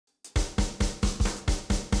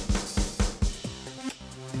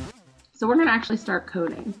So we're going to actually start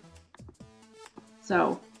coding.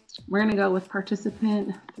 So we're going to go with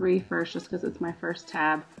participant 3 first, just because it's my first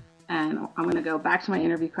tab. And I'm going to go back to my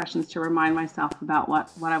interview questions to remind myself about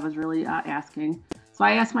what I was really asking. So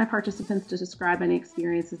I asked my participants to describe any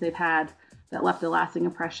experiences they've had that left a lasting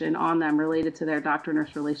impression on them related to their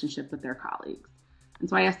doctor-nurse relationship with their colleagues. And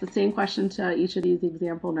so I asked the same question to each of these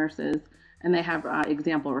example nurses, and they have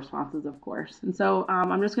example responses, of course. And so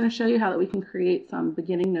I'm just going to show you how that we can create some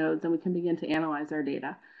beginning nodes and we can begin to analyze our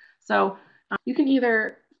data. So you can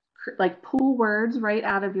either pull words right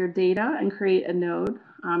out of your data and create a node.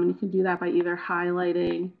 And you can do that by either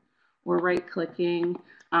highlighting or right-clicking.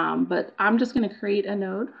 But I'm just going to create a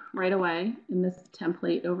node right away in this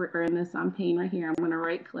template or in this pane right here. I'm going to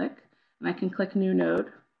right-click, and I can click New Node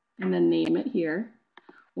and then name it here.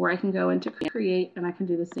 Or I can go into Create, and I can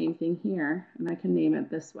do the same thing here, and I can name it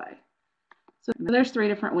this way. So there's 3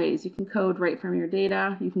 different ways. You can code right from your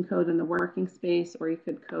data, you can code in the working space, or you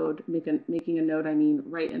could code making a node,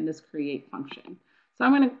 right in this create function. So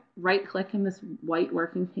I'm going to right click in this white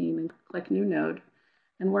working pane and click New Node.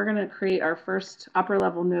 And we're going to create our first upper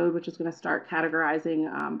level node, which is going to start categorizing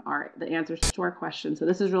the answers to our question. So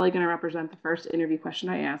this is really going to represent the first interview question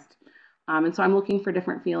I asked. And so I'm looking for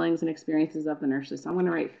different feelings and experiences of the nurses. So I'm going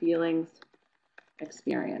to write feelings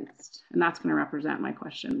experienced, and that's going to represent my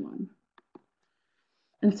question 1.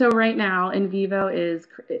 And so right now, NVivo is,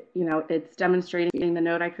 it's demonstrating the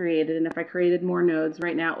node I created. And if I created more nodes,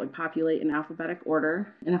 right now it would populate in alphabetic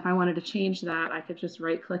order. And if I wanted to change that, I could just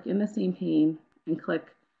right click in the same pane and click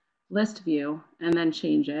List View and then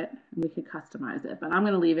change it. And we could customize it, but I'm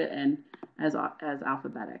going to leave it in as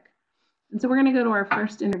alphabetic. And so we're going to go to our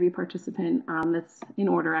first interview participant that's in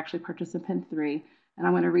order, actually participant 3. And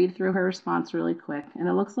I'm going to read through her response really quick. And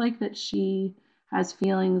it looks like that she has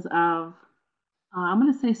feelings of, I'm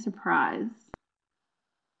going to say surprise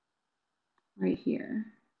right here.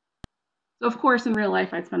 So of course, in real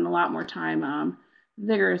life, I'd spend a lot more time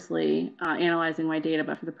vigorously analyzing my data,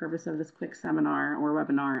 but for the purpose of this quick seminar or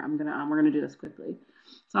webinar, we're going to do this quickly.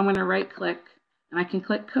 So I'm going to right click, and I can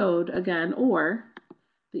click code again, or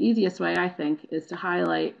the easiest way, I think, is to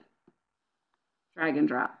highlight, drag and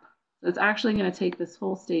drop. So it's actually going to take this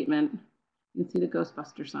whole statement. You can see the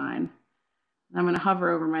Ghostbuster sign. And I'm going to hover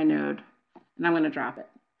over my node, and I'm going to drop it.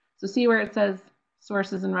 So see where it says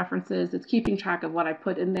sources and references? It's keeping track of what I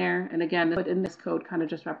put in there. And again, put in this code kind of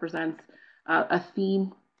just represents a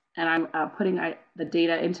theme, and I'm putting the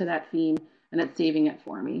data into that theme, and it's saving it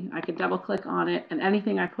for me. I could double click on it, and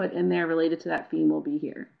anything I put in there related to that theme will be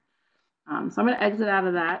here. So I'm going to exit out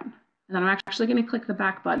of that, and then I'm actually going to click the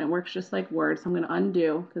back button. It works just like Word, so I'm going to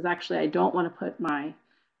undo, because actually I don't want to put my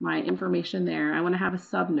information there. I want to have a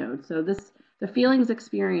subnode. So the feelings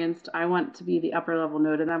experienced, I want to be the upper level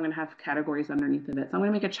node, and I'm going to have categories underneath of it. So I'm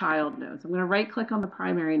going to make a child node. So I'm going to right click on the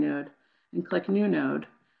primary node and click New Node,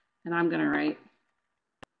 and I'm going to write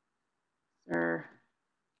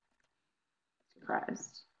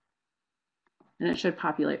surprised. And it should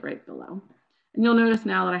populate right below. And you'll notice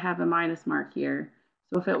now that I have a minus mark here.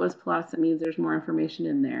 So if it was plus, it means there's more information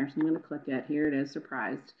in there. So I'm going to click it. Here it is,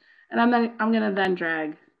 surprised. And I'm going to then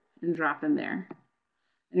drag and drop in there.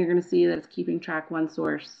 And you're going to see that it's keeping track one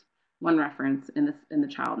source, one reference in the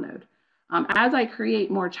child node. As I create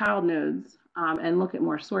more child nodes and look at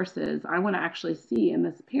more sources, I want to actually see in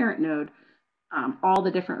this parent node all the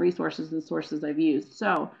different resources and sources I've used.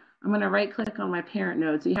 So I'm going to right click on my parent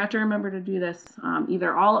node. So you have to remember to do this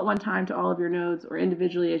either all at one time to all of your nodes or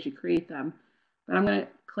individually as you create them. But I'm going to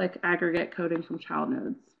click aggregate coding from child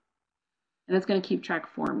nodes. And it's going to keep track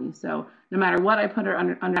for me. So no matter what I put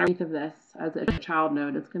underneath of this as a child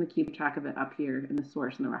node, it's going to keep track of it up here in the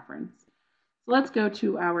source and the reference. So let's go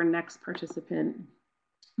to our next participant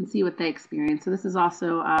and see what they experience. So this is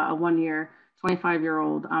also a 1-year,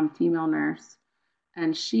 25-year-old female nurse.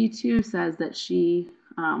 And she too says that she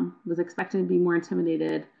was expecting to be more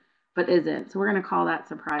intimidated, but isn't. So we're going to call that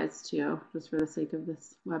surprise too, just for the sake of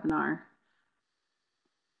this webinar.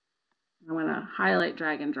 I'm going to highlight,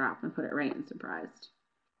 drag, and drop and put it right in surprised.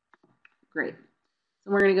 Great.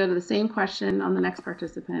 So we're going to go to the same question on the next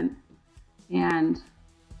participant. And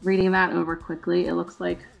reading that over quickly, it looks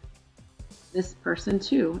like this person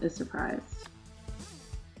too is surprised.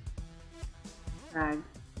 Drag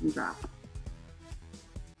and drop.